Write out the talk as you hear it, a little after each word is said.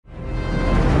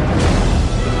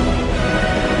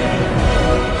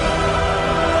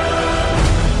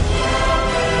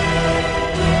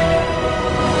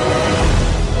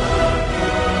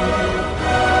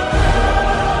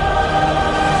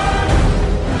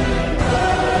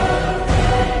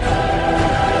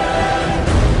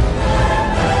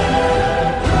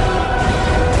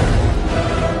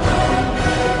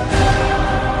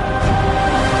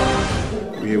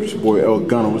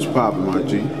Gunna, what's poppin', my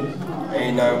G?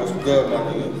 Ain't nothing, what's good, my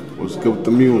nigga? What's good with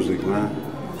the music, man?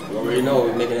 You already know,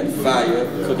 we're making that fire,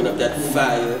 cooking up that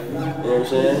fire, you know what I'm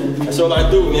saying? That's all I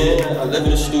do, man. I live in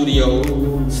the studio,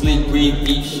 sleep, breathe,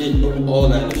 eat shit, all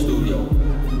that in the studio.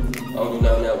 I don't do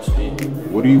nothing else, man.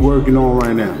 What are you working on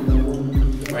right now?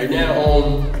 Right now,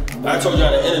 I told you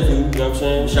on the interview, you know what I'm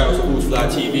saying? Shout out to Who's Fly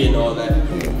TV and all that.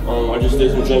 I just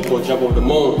did some joint called Jump Over the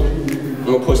Moon. I'm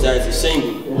gonna push that as a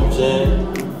single, you know what I'm saying?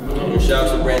 Shout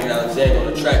out to Brandon Alexander on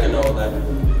the track and all that.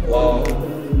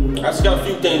 I just got a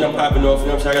few things I'm popping off, you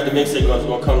know what I'm saying? I got the mixtape that's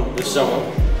gonna come this summer.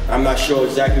 I'm not sure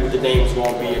exactly what the name is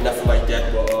gonna be or nothing like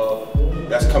that, but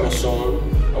that's coming soon.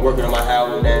 I'm working on my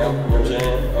album now, you know what I'm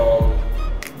saying?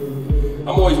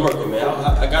 I'm always working, man.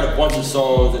 I got a bunch of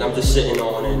songs that I'm just sitting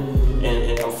on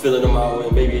and I'm filling them out,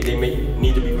 and maybe they may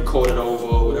need to be recorded over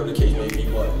or whatever the case may be,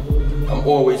 but I'm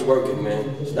always working, man.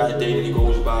 It's not a day that it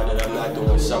goes by that I'm not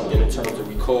doing something in terms of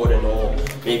recording or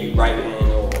maybe writing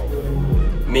or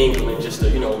mingling just to,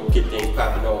 you know, get things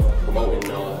popping off, promoting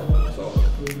and all that. So,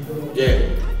 yeah.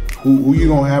 Who you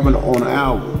gonna have on the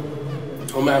album?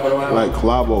 Who am I having on the album? Like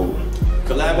collabos?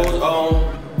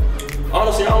 Collabos?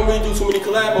 Honestly, I don't really do too many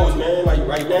collabos, man. Like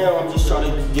right now, I'm just trying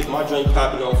to get my joint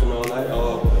popping off and all that.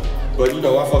 But you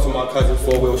know, I fuck with my cousin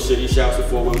 4 Wheel City. Shouts to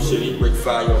 4 Wheel City, Rick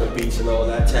Fire on the beats and all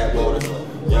that. Tap Waters, you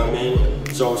know what I mean?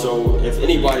 So if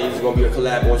anybody is gonna be a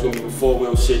collabo, it's gonna be with 4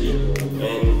 Wheel City,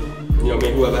 and you know what I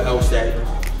mean, whoever else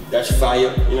that's fire, you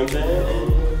know what I'm saying?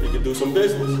 And we could do some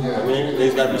business. You know what I mean?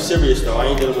 Things gotta be serious though. I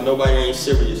ain't dealing with nobody that ain't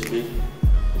serious, B. You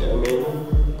know what I mean?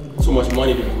 Too much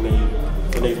money to be made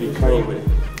for niggas to be playing with it.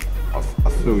 I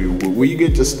feel you. Where you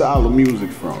get your style of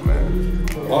music from, man?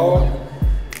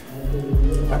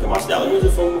 I get my style of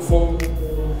music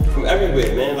from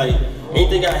everywhere, man. Like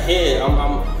anything I hear,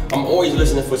 I'm always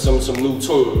listening for some new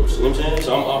tunes. You know what I'm saying?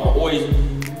 So I'm always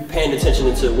paying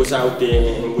attention to what's out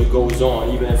there and what goes on,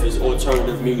 even if it's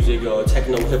alternative music or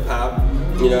techno hip hop.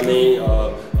 You know what I mean?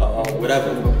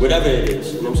 Whatever it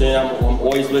is. You know what I'm saying? I'm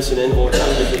always listening.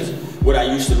 Alternative is what I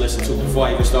used to listen to before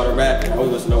I even started rapping. I was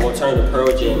listening to alternative,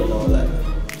 Pearl Jam and all that.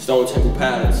 Stone Temple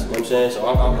Pilots, you know what I'm saying? So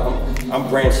I'm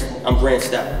branched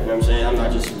out, you know what I'm saying? I'm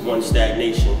not just one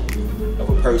stagnation of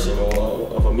a person or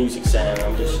of a music sound.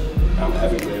 I'm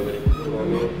everywhere with it, you know what I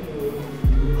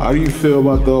mean? How do you feel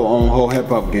about the whole hip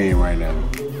hop game right now?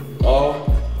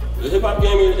 The hip hop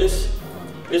game is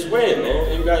weird,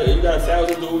 man. You got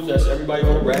 1,000 dudes that's everybody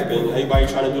on the rap and everybody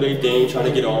trying to do their thing, trying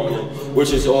to get on,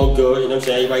 which is all good, you know what I'm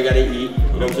saying? Everybody gotta eat,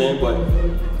 you know what I'm saying?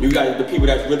 But you got the people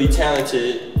that's really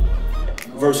talented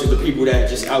versus the people that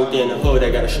just out there in the hood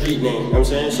that got a street name, you know what I'm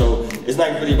saying? So it's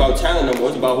not really about talent no more,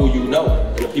 it's about who you know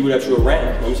and the people that you're around,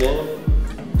 you know what I'm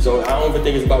saying? So I don't even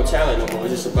think it's about talent no more,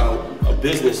 it's just about a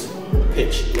business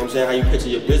pitch, you know what I'm saying? How you picture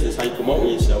your business, how you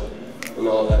promoting yourself and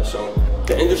all that. So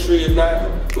the industry is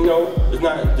not, you know, it's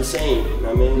not the same, you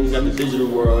know what I mean? You got the digital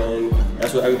world and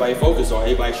that's what everybody focuses on,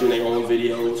 everybody shooting their own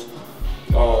videos.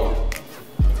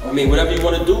 I mean, whatever you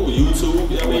want to do, YouTube,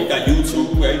 you know what I mean? You got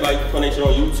YouTube, everybody putting their shit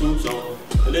on YouTube, so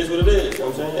it is what it is, you know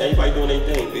what I'm saying? Everybody doing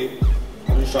their thing, baby.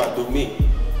 I'm just trying to do me.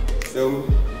 Feel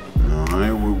me?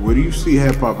 Alright, where do you see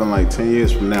hip hop in like 10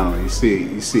 years from now? You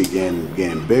see it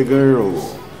getting bigger or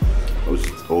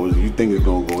you think it's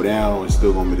gonna go down or it's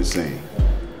still gonna be the same?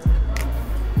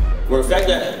 Well, the fact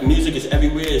that music is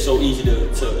everywhere, it's so easy to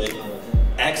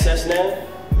access now,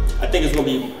 I think it's gonna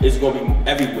be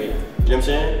everywhere, you know what I'm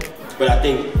saying? But I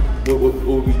think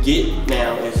what we get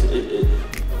now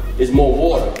is more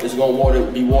water. It's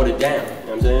gonna be watered down, you know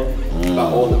what I'm saying? By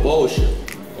all the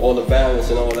bullshit, all the violence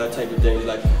and all that type of things.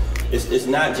 Like, it's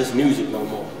not just music no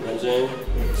more, you know what I'm saying?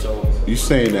 So you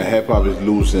saying that hip hop is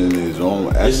losing its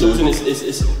own essence? It's losing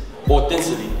its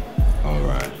authenticity.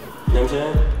 Alright. You know what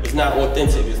I'm saying? It's not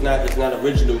authentic, it's not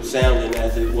original sounding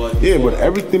as it was before. Yeah, but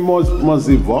everything must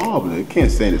evolve. It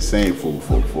can't stay the same for.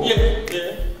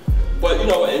 Yeah. But you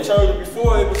know, in terms of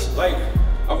before, it was like,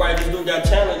 alright, this dude got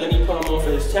talent, then he put him on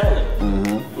for his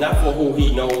talent. Not for who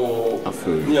he know or,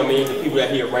 you know what I mean, the people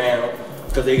that he around,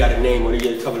 because they got a name or they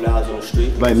get a couple dollars on the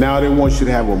street. Like now they want you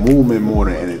to have a movement more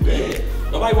than anything. Yeah.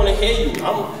 Nobody want to hear you.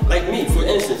 I'm like me, for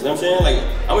instance, you know what I'm saying?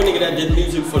 Like, I'm a nigga that did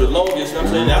music for the longest, you know what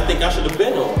I'm saying? I think I should have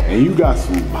been on. And you got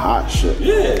some hot shit.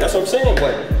 Yeah, that's what I'm saying,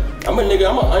 but I'm an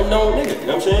unknown nigga, you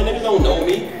know what I'm saying? Niggas don't know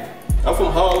me. I'm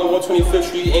from Harlem, 125th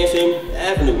Street, Amsterdam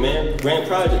Avenue, man. Grand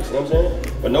Projects, you know what I'm saying?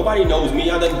 But nobody knows me.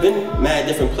 I've been mad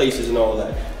different places and all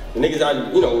that. The niggas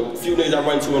a few niggas I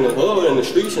run to in the hood, in the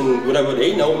streets and whatever,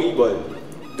 they know me, but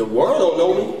the world don't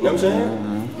know me, you know what I'm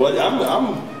saying? But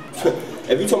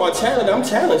if you talk about talent, I'm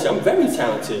talented. I'm very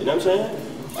talented, you know what I'm saying?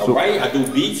 I write, I do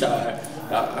beats, I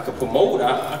I could promote,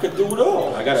 I could do it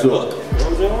all. I got a look, you know what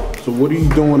I'm saying? So what are you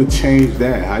doing to change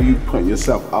that? How you putting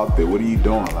yourself out there? What are you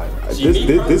doing? Like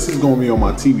this is gonna be on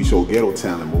my TV show, Ghetto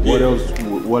Talent. But what else?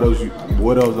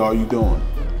 What else are you doing?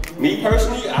 Me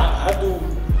personally,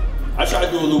 I try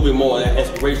to do a little bit more of that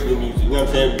inspirational music. You know what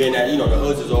I'm saying? Being that the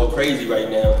hoods is all crazy right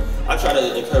now. I try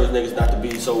to encourage niggas not to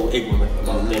be so ignorant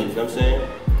about things. You know what I'm saying?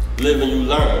 Live and you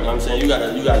learn. You know what I'm saying? You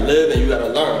gotta live and you gotta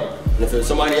learn. And if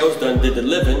somebody else did the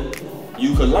living,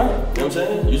 you could learn. You know what I'm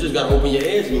saying? You just gotta open your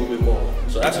ears a little bit more.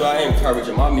 So that's what I encourage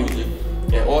in my music.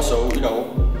 And also,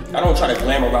 I don't try to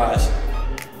glamorize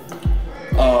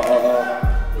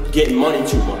getting money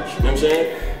too much. You know what I'm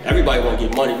saying? Everybody want to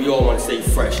get money. We all want to stay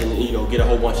fresh and get a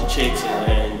whole bunch of chicks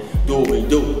and do what we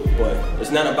do. But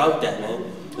it's not about that, man.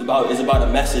 It's about a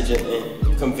message and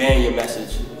conveying your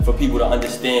message for people to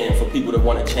understand, for people to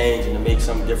want to change and to make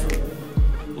something different.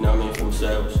 You know what I mean, for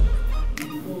themselves.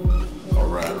 All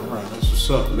right. That's what's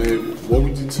up, man. What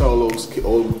would you tell those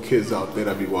old kids out there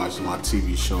that be watching my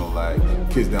TV show, like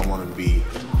kids that want to be,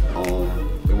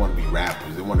 they want to be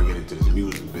rappers, they want to get into this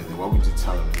music business? What would you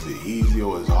tell them? Is it easy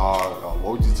or is it hard? Or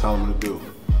what would you tell them to do?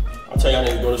 I'll tell y'all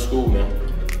niggas, go to school, man.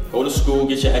 Go to school,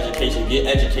 get your education, get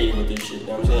educated with this shit. You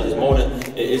know what I'm saying? It's more than,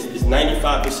 it's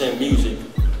 95% music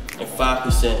and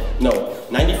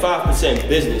 95%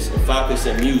 business and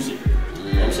 5% music. You know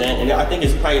what I'm saying? And I think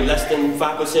it's probably less than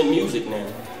 5% music now.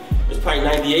 It's probably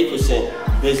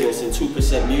 98% business and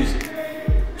 2% music.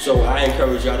 So I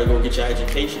encourage y'all to go get your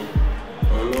education. You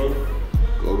know what I mean?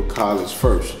 Go to college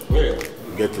first. Yeah.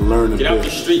 Get to learn the Get out the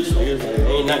streets, nigga. There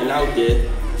ain't nothing out there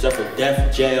except for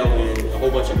death, jail, and a whole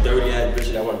bunch of dirty ass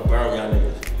bitches that want to burn y'all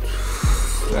niggas.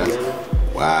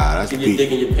 Wow, that's deep. deep. Keep your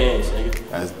dick in your pants, nigga.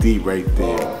 That's deep right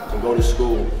there. And go to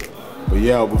school. But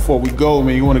yeah, before we go,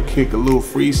 man, you want to kick a little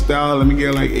freestyle? Let me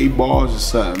get like 8 bars or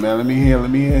something, man. Let me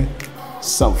hear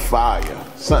some fire,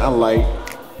 something like.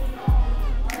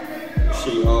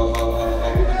 See,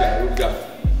 what we got?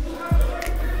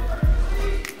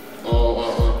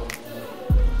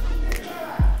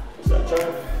 What's that,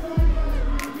 John?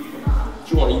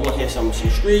 You want to hear some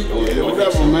street? Or yeah,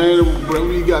 whatever, man.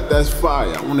 Whatever you got, that's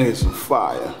fire. I want to hear some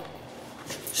fire.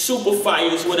 Super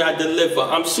fire is what I deliver.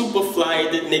 I'm super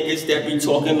flyer than niggas that be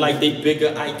talking like they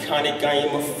bigger. Iconic, I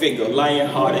am a figure.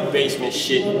 Lion-hearted basement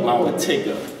shit, mama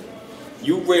tigger.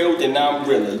 You real, then I'm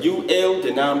realer. You ill,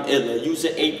 then I'm iller. You's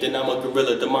an ape, then I'm a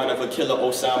gorilla. The mind of a killer,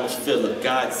 Osama's filler.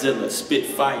 Godzilla, spit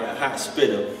fire, hot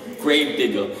spitter. Grave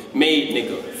digger, made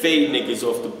nigga, fade niggas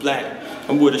off the black.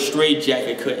 I'm with a straight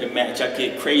jacket, couldn't match. I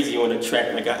get crazy on the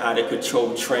track like an out of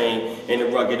control train. In the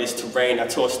ruggedest terrain, I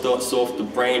toss thoughts off the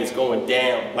brain. It's going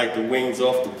down like the wings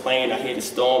off the plane. I hear the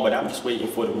storm, but I'm just waiting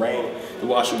for the rain to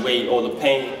wash away all the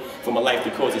pain for my life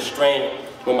to cause a strain.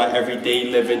 On my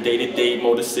everyday living, day-to-day,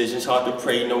 more decisions, hard to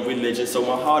pray, no religion, so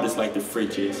my heart is like the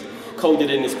fridge is. Colder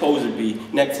than it's supposed to be,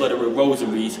 neck flooded with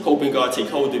rosaries, hoping God take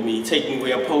hold of me, take me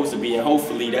where I'm supposed to be, and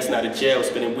hopefully that's not a jail,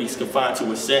 spending weeks confined to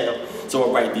a cell. So I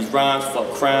write these rhymes,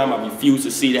 fuck crime, I refuse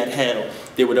to see that hell.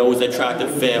 There were those that tried to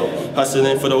fail,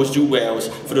 hustling for those jewels,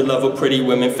 for the love of pretty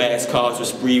women, fast cars with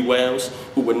spree wells,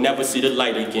 who would never see the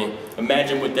light again.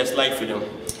 Imagine what that's like for them,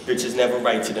 bitches never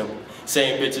write to them.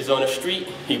 Same bitches on the street,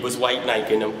 he was white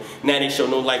Nike in them. Now they show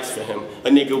no likes for him. A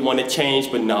nigga wanna change,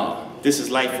 but nah, this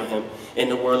is life for him. In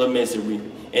the world of misery,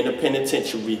 in the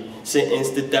penitentiary,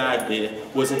 sentenced to die there.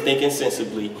 Wasn't thinking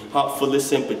sensibly, heart full of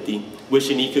sympathy,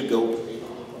 wishing he could go.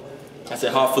 I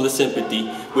said heart full of sympathy,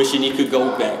 wishing he could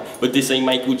go back. But this ain't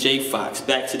Michael J. Fox,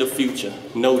 Back to the Future,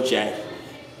 no Jack.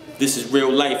 This is real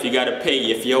life, you gotta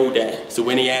pay if you owe that. So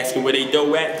when they asking where they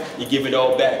dough at, you give it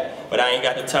all back. But I ain't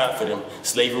got the time for them.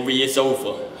 Slavery is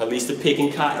over. At least the pig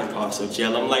and cotton part. So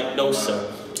jail, I'm like, no sir.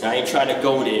 I ain't trying to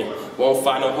go there. Won't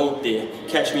find no hope there.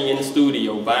 Catch me in the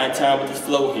studio, buying time with this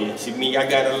flow here. See me, I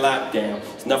got a lockdown.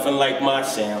 It's nothing like my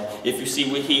sound. If you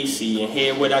see what he see and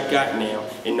hear what I got now,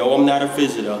 and no, I'm not a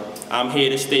visitor. I'm here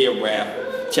to stay around.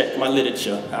 Check my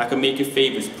literature. I can make your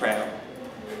favorites proud.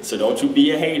 So don't you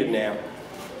be a hater now.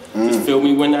 Just feel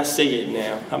me when I say it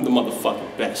now. I'm the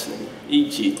motherfucking best, nigga.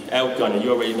 E.G. L. Gunna,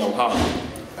 you already know how.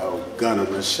 L. Gunna,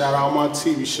 man. Shout out my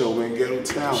TV show, man. Ghetto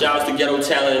Talent. Shout out to Ghetto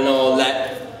Talent and all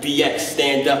that. BX,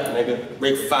 stand up, nigga.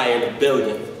 Rick Fire in the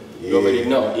building. Yeah. You already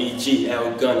know. E.G.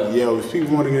 L. Gunna. Yo, if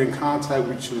people want to get in contact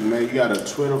with you, man, you got a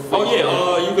Twitter, Facebook?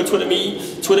 Oh, yeah. You can Twitter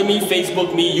me,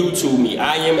 Facebook me, YouTube me.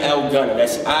 I am L. Gunna.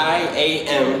 That's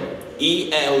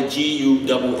IAMELGUNNA. You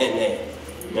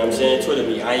know what I'm saying? Twitter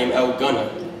me. I am L. Gunna.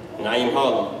 And I am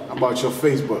Harlem. How about your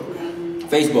Facebook?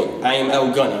 Facebook, I am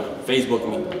L. Gunna. Facebook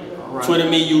me. Right. Twitter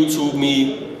me, YouTube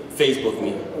me, Facebook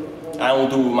me. I don't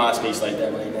do MySpace like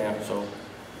that right now, so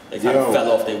They kind of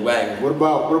fell off their wagon. What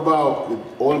about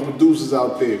all the producers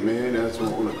out there, man? That's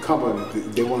on the cover.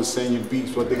 They want to send you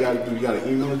beats. What they got to do? You got an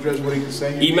email address where they can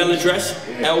send you? Email address: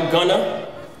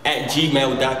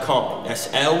 lgunna@gmail.com. That's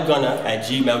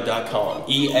lgunna@gmail.com.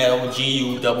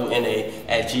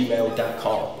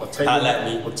 ELGUNNA@gmail.com. Holla at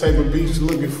me. What type of beats you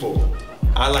looking for?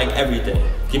 I like everything.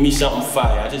 Give me something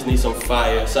fire. I just need some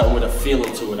fire, something with a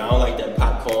feeling to it. I don't like that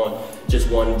popcorn, just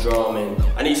one drum, and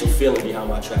I need some feeling behind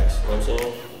my tracks. You know what I'm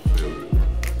saying?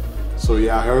 So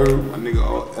yeah, I heard my nigga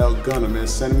L Gunna, man,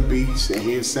 send him beats and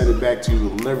he'll send it back to you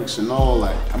with lyrics and all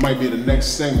that. That might be the next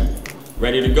single.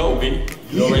 Ready to go, B.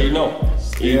 You already know.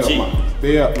 Stay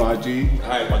up, my G. All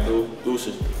right, my dude.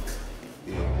 Deuces.